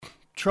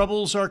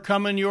Troubles are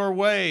coming your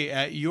way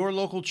at your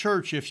local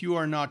church if you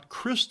are not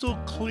crystal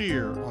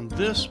clear on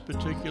this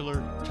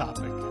particular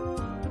topic.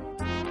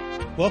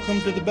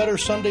 Welcome to the Better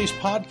Sundays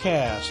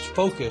podcast.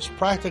 Focused,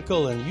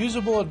 practical, and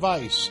usable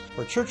advice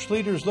for church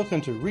leaders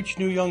looking to reach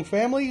new young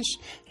families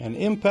and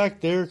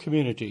impact their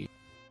community.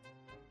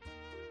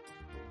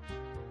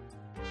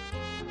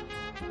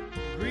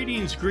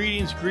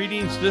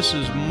 Greetings. This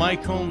is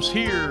Mike Holmes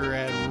here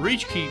at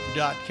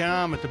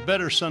ReachKeep.com at the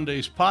Better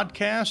Sundays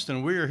podcast,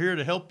 and we are here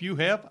to help you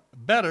have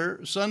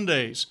better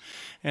Sundays.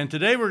 And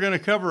today we're going to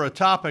cover a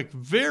topic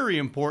very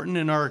important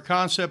in our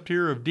concept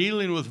here of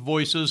dealing with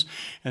voices.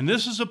 And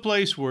this is a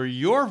place where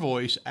your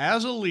voice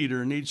as a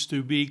leader needs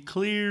to be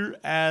clear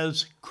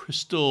as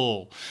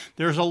crystal.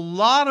 There's a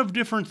lot of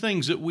different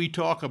things that we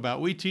talk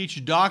about. We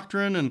teach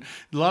doctrine, and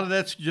a lot of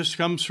that just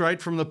comes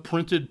right from the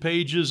printed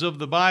pages of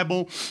the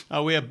Bible.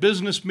 We have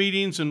business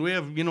meetings, and we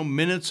have,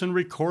 minutes and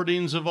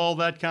recordings of all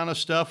that kind of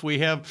stuff. We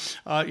have,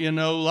 a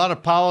lot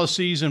of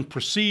policies and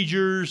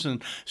procedures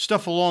and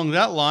stuff along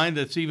that line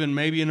that's even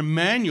maybe in a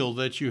manual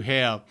that you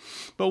have.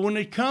 But when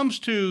it comes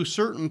to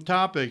certain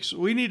topics,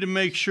 we need to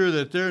make sure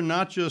that they're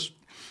not just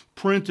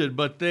printed,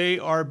 but they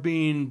are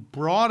being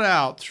brought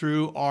out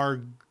through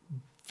our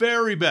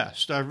very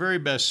best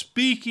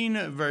speaking,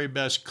 our very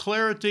best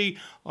clarity,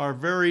 our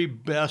very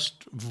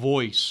best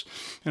voice.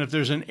 And if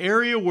there's an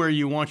area where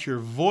you want your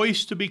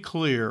voice to be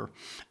clear,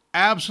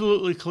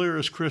 absolutely clear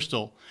as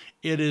crystal,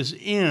 it is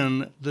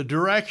in the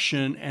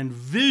direction and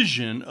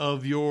vision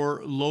of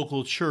your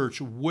local church,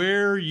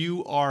 where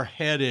you are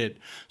headed.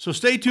 So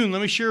stay tuned.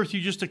 Let me share with you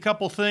just a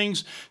couple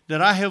things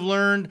that I have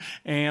learned,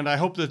 and I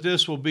hope that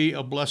this will be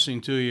a blessing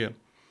to you.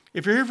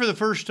 If you're here for the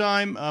first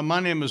time, my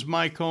name is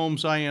Mike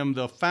Holmes. I am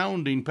the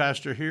founding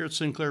pastor here at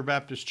Sinclair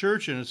Baptist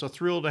Church, and it's a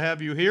thrill to have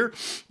you here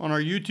on our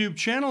YouTube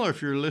channel, or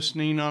if you're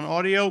listening on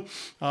audio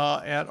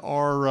at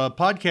our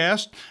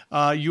podcast.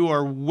 You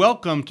are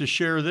welcome to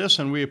share this,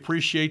 and we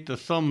appreciate the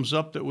thumbs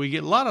up that we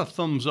get. A lot of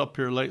thumbs up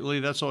here lately.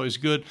 That's always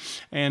good.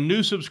 And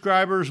new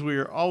subscribers, we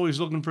are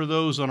always looking for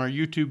those on our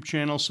YouTube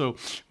channel, so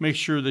make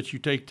sure that you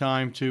take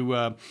time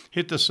to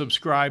hit the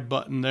subscribe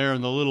button there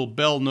and the little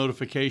bell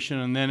notification,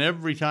 and then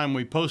every time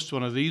we post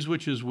one of these,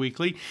 which is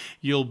weekly,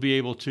 you'll be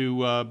able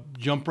to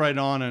jump right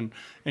on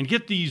and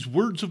get these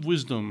words of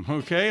wisdom,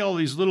 okay? All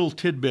these little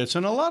tidbits.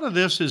 And a lot of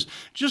this is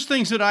just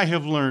things that I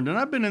have learned. And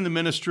I've been in the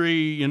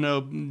ministry,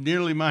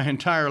 nearly my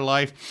entire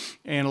life.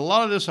 And a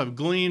lot of this I've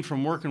gleaned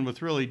from working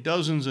with really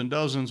dozens and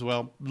dozens,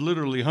 well,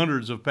 literally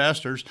hundreds of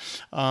pastors.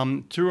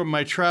 Through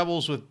my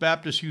travels with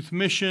Baptist Youth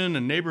Mission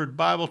and Neighborhood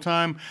Bible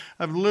Time,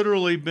 I've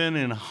literally been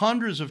in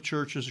hundreds of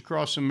churches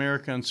across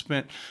America and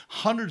spent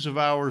hundreds of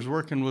hours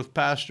working with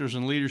pastors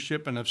and leadership.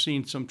 And I've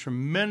seen some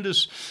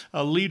tremendous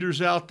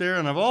leaders out there.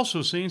 And I've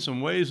also seen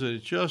some ways that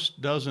it just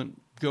doesn't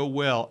go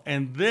well.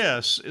 And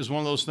this is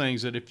one of those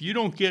things that if you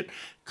don't get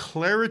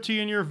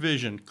clarity in your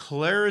vision,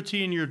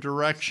 clarity in your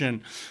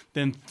direction,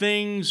 then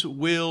things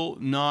will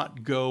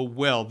not go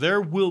well.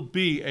 There will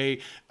be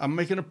I'm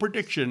making a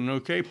prediction,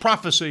 okay,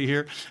 prophecy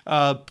here,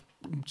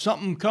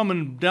 something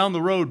coming down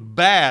the road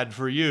bad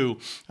for you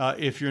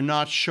if you're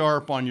not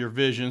sharp on your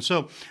vision.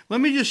 So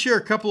let me just share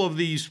a couple of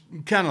these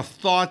kind of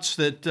thoughts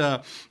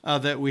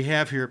that we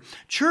have here.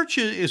 Church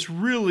is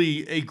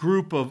really a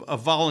group of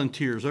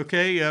volunteers,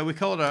 okay? We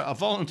call it a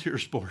volunteer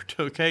sport,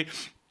 okay?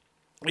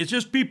 It's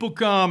just people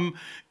come,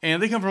 and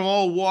they come from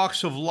all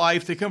walks of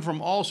life. They come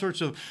from all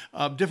sorts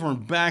of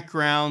different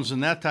backgrounds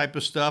and that type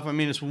of stuff. I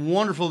mean, it's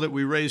wonderful that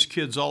we raise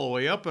kids all the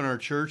way up in our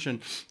church,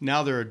 and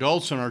now they're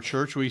adults in our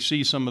church. We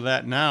see some of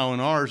that now in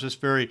ours. It's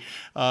very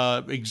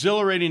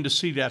exhilarating to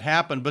see that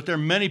happen. But there are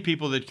many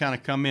people that kind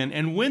of come in,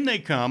 and when they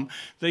come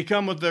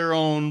with their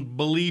own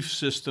belief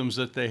systems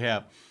that they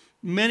have.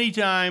 Many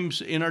times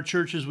in our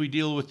churches we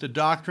deal with the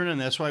doctrine, and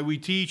that's why we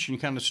teach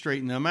and kind of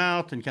straighten them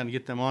out and kind of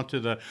get them onto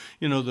the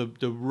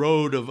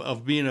road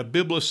of being a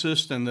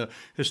biblicist and the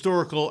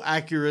historical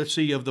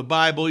accuracy of the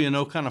Bible,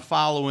 kind of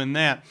following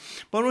that.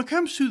 But when it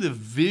comes to the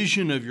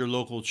vision of your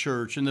local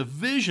church and the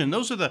vision,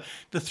 those are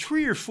the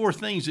 3 or 4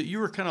 things that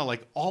you are kind of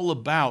like all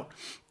about.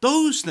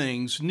 Those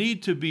things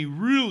need to be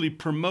really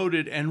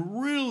promoted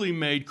and really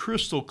made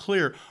crystal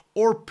clear,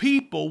 or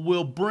people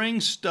will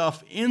bring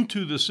stuff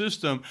into the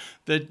system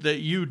that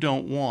you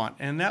don't want,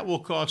 and that will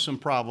cause some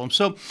problems.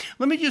 So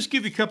let me just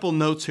give you a couple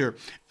notes here.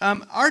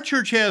 Our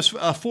church has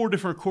 4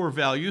 different core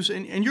values,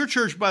 and your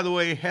church, by the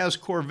way, has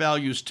core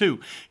values too.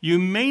 You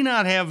may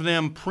not have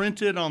them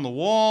printed on the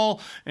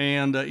wall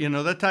and,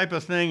 that type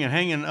of thing and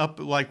hanging up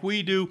like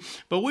we do,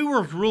 but we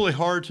worked really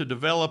hard to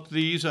develop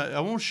these. I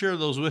won't share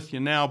those with you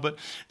now, but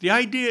the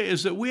idea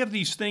is that we have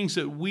these things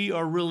that we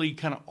are really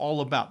kind of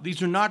all about.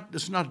 It's not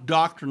a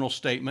doctrinal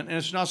statement, and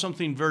it's not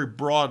something very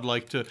broad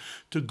like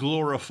to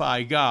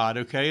glorify God,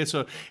 okay? It's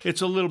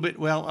a little bit,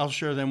 well, I'll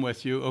share them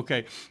with you,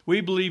 okay?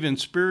 We believe in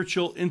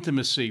spiritual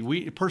intimacy.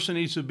 A person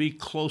needs to be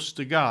close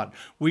to God.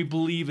 We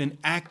believe in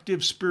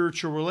active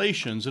spiritual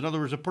relations. In other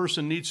words, a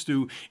person needs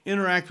to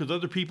interact with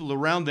other people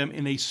around them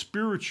in a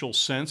spiritual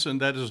sense,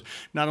 and that is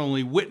not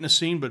only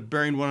witnessing, but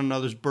bearing one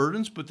another's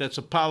burdens, but that's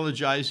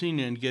apologizing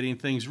and getting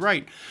things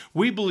right.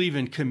 We believe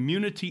in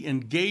community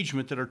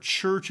engagement, that our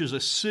church is a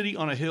city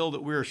on a hill,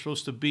 that we are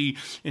supposed to be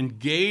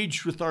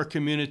engaged with our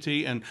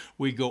community, and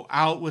we go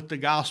out with the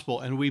gospel.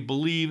 And we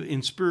believe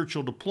in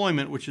spiritual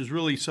deployment, which is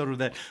really sort of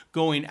that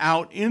going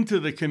out into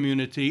the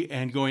community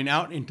and going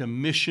out into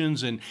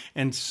missions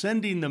and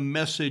sending the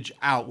message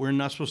out. We're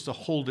not supposed to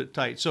hold it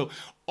tight. So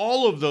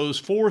all of those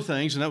four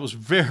things, and that was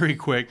very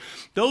quick,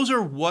 those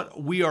are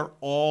what we are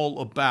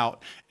all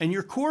about. And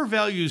your core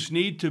values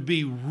need to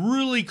be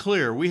really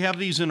clear. We have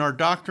these in our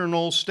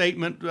doctrinal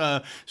statement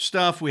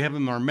stuff. We have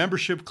them in our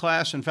membership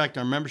class. In fact,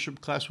 our membership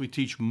class, we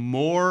teach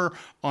more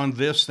on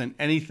this than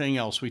anything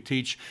else. We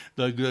teach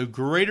the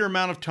greater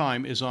amount of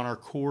time is on our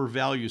core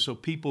values, so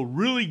people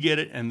really get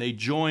it and they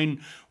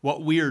join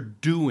what we are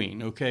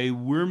doing, okay?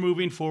 We're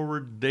moving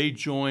forward. They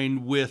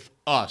join with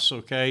us,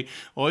 okay?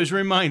 Always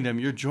remind them,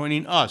 you're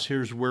joining us.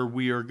 Here's where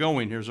we are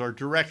going. Here's our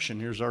direction.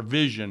 Here's our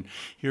vision.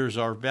 Here's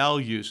our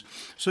values.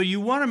 So you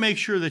want to make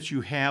sure that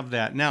you have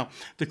that. Now,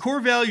 the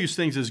core values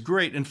things is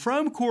great. And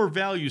from core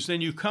values,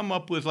 then you come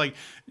up with like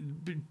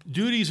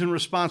duties and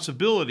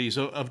responsibilities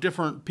of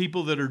different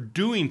people that are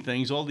doing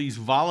things, all these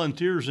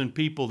volunteers and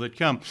people that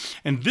come.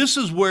 And this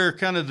is where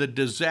kind of the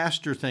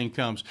disaster thing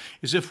comes,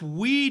 is if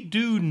we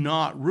do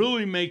not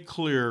really make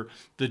clear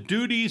the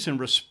duties and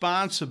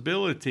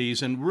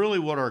responsibilities and really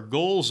what our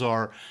goals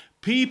are,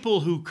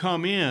 people who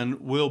come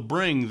in will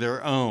bring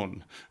their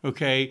own,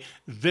 okay?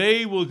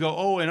 They will go,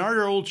 oh, in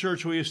our old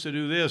church we used to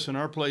do this, in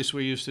our place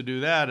we used to do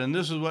that, and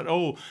this is what,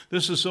 oh,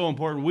 this is so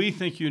important, we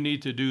think you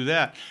need to do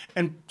that.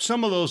 And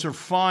some of those are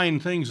fine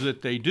things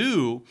that they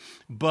do,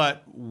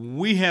 but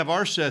we have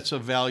our sets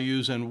of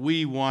values and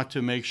we want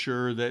to make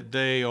sure that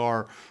they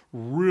are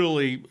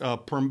really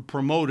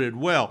promoted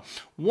well.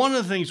 One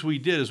of the things we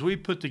did is we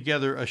put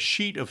together a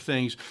sheet of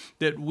things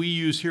that we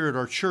use here at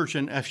our church,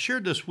 and I've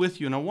shared this with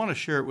you, and I want to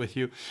share it with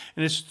you,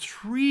 and it's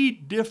 3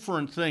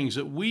 different things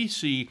that we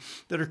see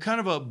that are kind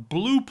of a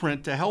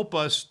blueprint to help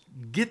us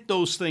get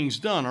those things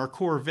done, our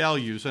core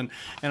values. And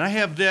I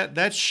have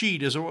that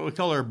sheet is what we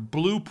call our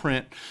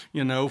blueprint,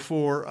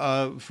 for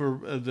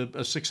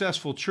a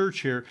successful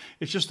church here.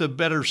 It's just a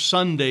Better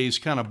Sundays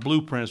kind of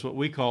blueprint is what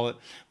we call it.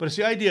 But it's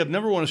the idea of,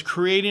 number one, is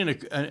creating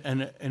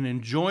an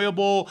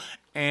enjoyable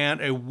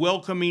and a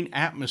welcoming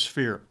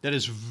atmosphere. That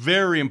is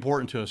very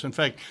important to us. In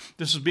fact,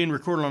 this is being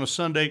recorded on a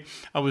Sunday.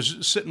 I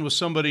was sitting with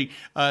somebody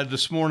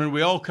this morning.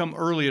 We all come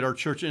early at our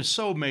church, and it's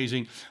so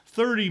amazing.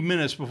 30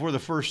 minutes before the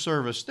first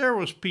service, there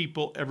was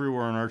people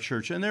everywhere in our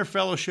church, and they're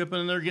fellowshipping,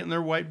 and they're getting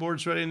their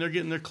whiteboards ready, and they're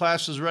getting their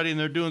classes ready, and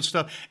they're doing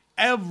stuff.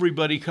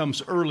 Everybody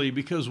comes early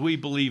because we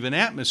believe in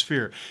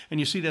atmosphere. And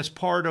you see, that's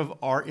part of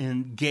our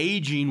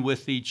engaging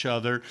with each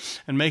other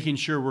and making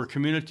sure we're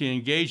community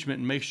engagement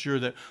and make sure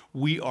that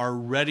we are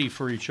ready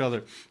for each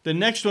other. The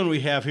next one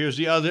we have here is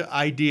the other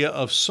idea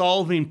of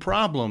solving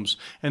problems.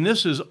 And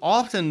this is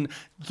often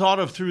thought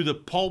of through the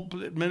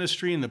pulpit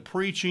ministry and the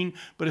preaching,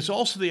 but it's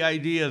also the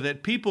idea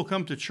that people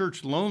come to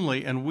church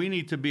lonely and we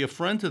need to be a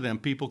friend to them.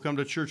 People come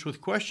to church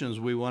with questions.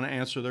 We want to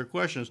answer their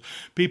questions.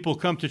 People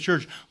come to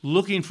church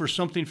looking for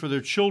something for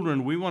their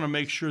children. We want to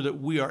make sure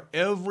that we are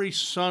every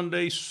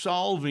Sunday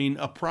solving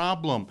a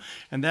problem.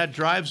 And that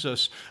drives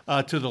us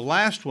to the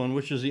last one,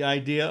 which is the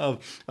idea of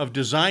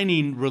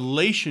designing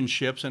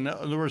relationships. In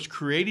other words,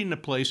 creating a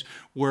place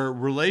where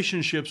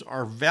relationships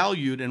are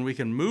valued and we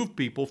can move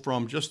people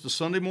from just the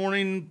Sunday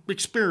morning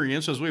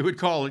experience, as we would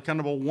call it,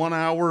 kind of a 1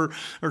 hour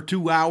or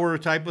 2 hour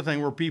type of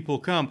thing where people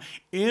come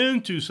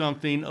into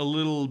something a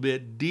little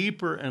bit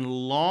deeper and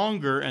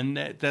longer, and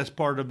that's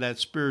part of that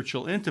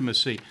spiritual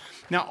intimacy.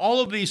 Now, all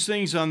of these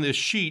things on this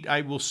sheet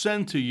I will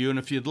send to you, and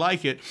if you'd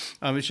like it,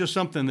 it's just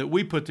something that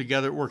we put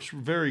together. It works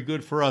very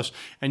good for us,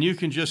 and you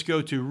can just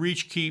go to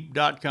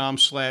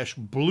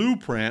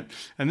reachkeep.com/blueprint,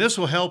 and this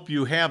will help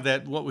you have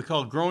that, what we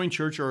call growing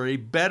church or a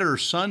better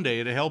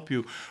Sunday, to help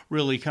you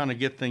really kind of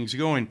get things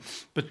going.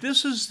 But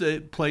this is the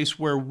place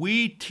where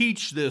we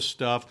teach this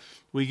stuff.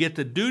 We get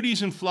the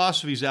duties and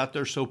philosophies out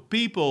there so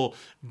people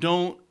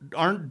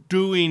aren't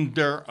doing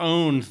their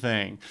own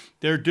thing.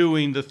 They're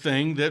doing the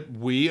thing that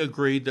we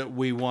agreed that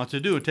we want to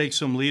do. It takes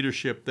some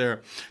leadership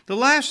there. The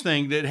last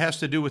thing that has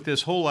to do with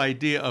this whole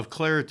idea of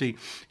clarity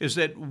is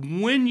that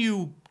when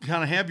you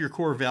kind of have your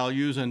core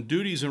values and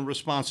duties and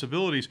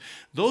responsibilities,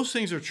 those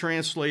things are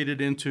translated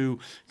into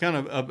kind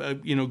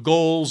of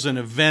goals and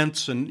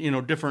events and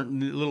different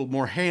little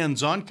more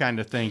hands-on kind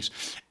of things.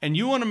 And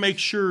you want to make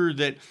sure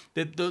that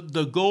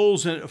the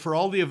goals for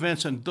all the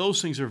events and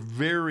those things are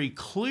very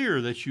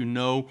clear, that you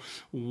know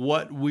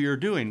what we are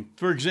doing.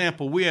 For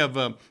example, we have,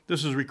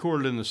 this is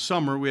recorded in the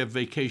summer, we have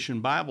Vacation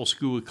Bible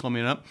School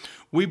coming up.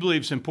 We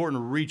believe it's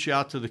important to reach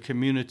out to the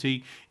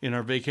community in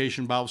our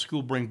Vacation Bible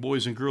School, bring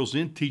boys and girls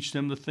in, teach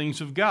them the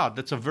things of God.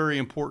 That's a very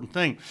important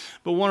thing.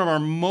 But one of our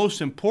most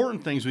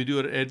important things we do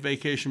at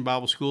Vacation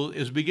Bible School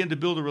is begin to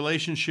build a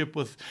relationship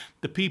with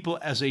the people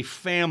as a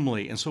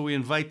family. And so we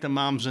invite the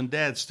moms and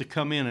dads to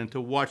come in and to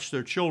watch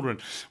their children.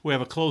 We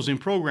have a closing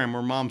program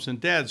where moms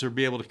and dads are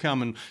be able to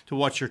come and to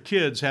watch their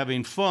kids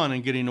having fun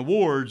and getting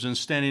awards and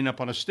standing up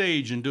on a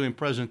stage and doing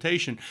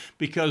presentation,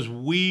 because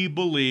we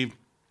believe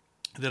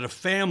that a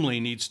family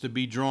needs to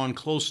be drawn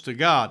close to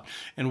God.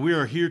 And we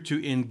are here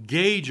to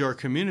engage our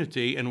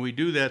community, and we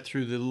do that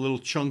through the little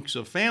chunks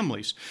of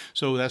families.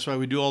 So that's why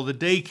we do all the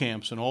day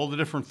camps and all the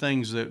different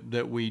things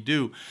that we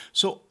do.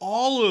 So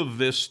all of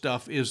this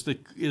stuff is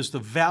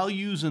the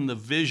values and the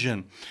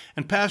vision.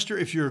 And Pastor,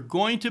 if you're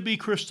going to be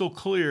crystal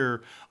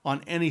clear on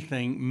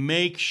anything,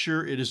 make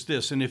sure it is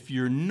this. And if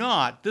you're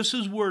not, this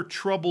is where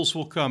troubles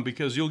will come,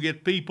 because you'll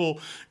get people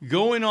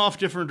going off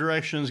different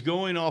directions,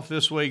 going off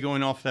this way,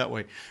 going off that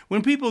way.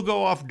 When people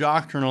go off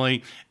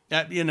doctrinally,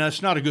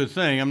 it's not a good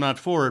thing. I'm not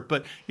for it,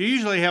 but you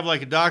usually have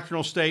like a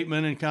doctrinal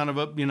statement and kind of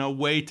a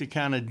way to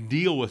kind of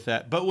deal with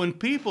that. But when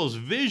people's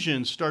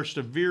vision starts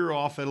to veer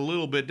off at a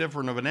little bit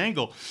different of an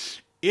angle,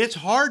 it's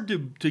hard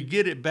to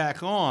get it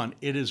back on.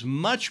 It is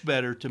much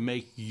better to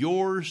make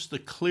yours the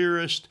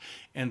clearest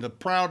and the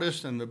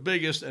proudest and the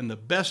biggest and the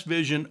best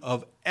vision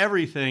of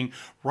everything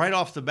right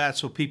off the bat,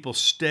 so people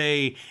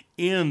stay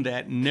in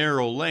that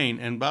narrow lane.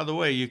 And by the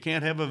way, you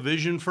can't have a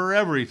vision for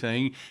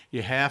everything.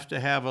 You have to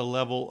have a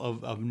level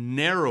of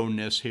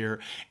narrowness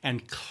here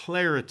and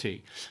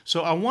clarity.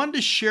 So I wanted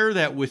to share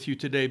that with you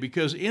today,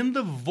 because in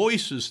the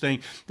voices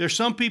thing, there's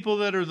some people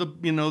that are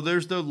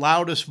there's the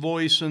loudest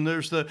voice, and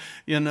there's the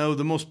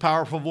most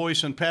powerful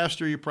voice. And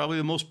Pastor, you're probably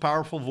the most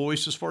powerful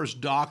voice as far as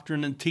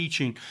doctrine and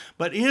teaching.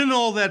 But in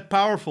all that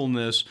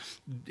powerfulness,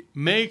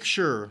 make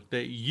sure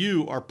that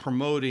you are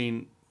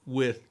promoting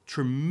with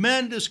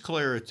tremendous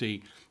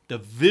clarity the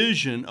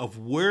vision of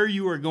where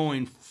you are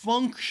going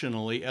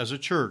functionally as a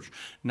church.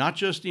 Not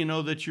just,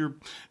 that you're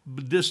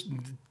this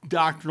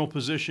doctrinal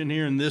position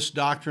here and this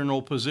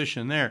doctrinal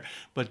position there,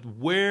 but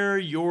where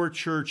your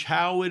church,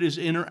 how it is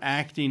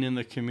interacting in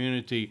the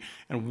community,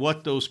 and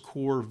what those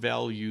core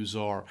values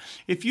are.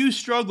 If you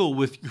struggle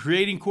with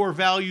creating core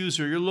values,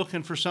 or you're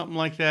looking for something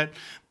like that,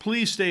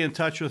 please stay in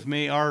touch with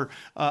me. Our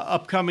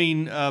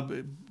upcoming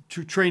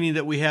training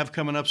that we have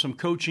coming up, some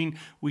coaching,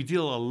 we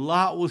deal a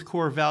lot with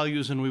core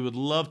values, and we would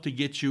love to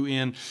get you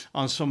in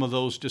on some of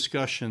those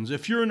discussions.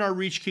 If you're in our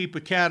Reach Keep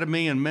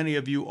Academy, and many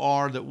of you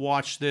are that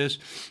watch this,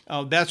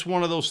 that's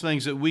one of those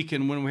things that we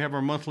can, when we have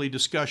our monthly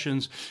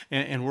discussions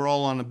and we're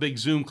all on a big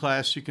Zoom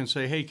class, you can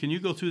say, hey, can you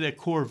go through that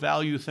core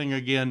value thing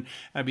again?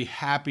 I'd be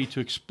happy to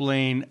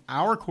explain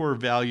our core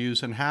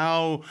values and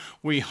how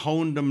we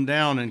honed them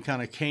down and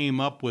kind of came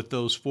up with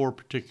those 4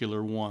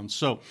 particular ones.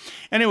 So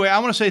anyway, I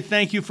want to say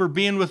thank you for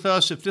being with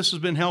us. If this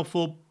has been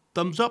helpful,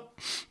 thumbs up.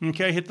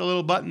 Okay, hit the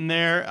little button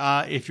there.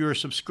 If you're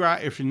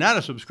not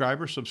a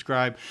subscriber,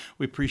 subscribe.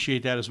 We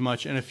appreciate that as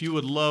much. And if you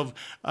would love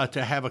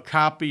to have a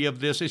copy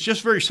of this, it's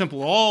just very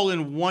simple, all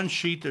in one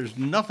sheet. There's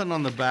nothing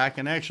on the back,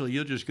 and actually,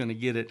 you're just going to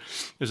get it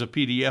as a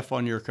PDF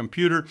on your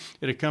computer.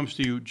 It comes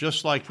to you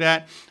just like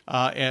that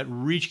at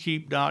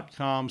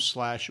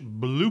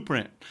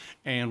reachkeep.com/blueprint,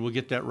 and we'll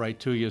get that right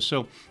to you.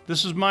 So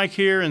this is Mike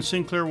here in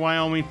Sinclair,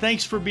 Wyoming.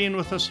 Thanks for being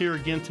with us here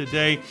again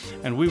today,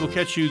 and we will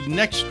catch you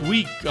next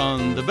week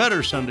on the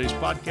Better Sundays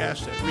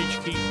podcast at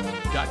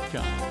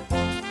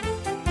reachkeep.com.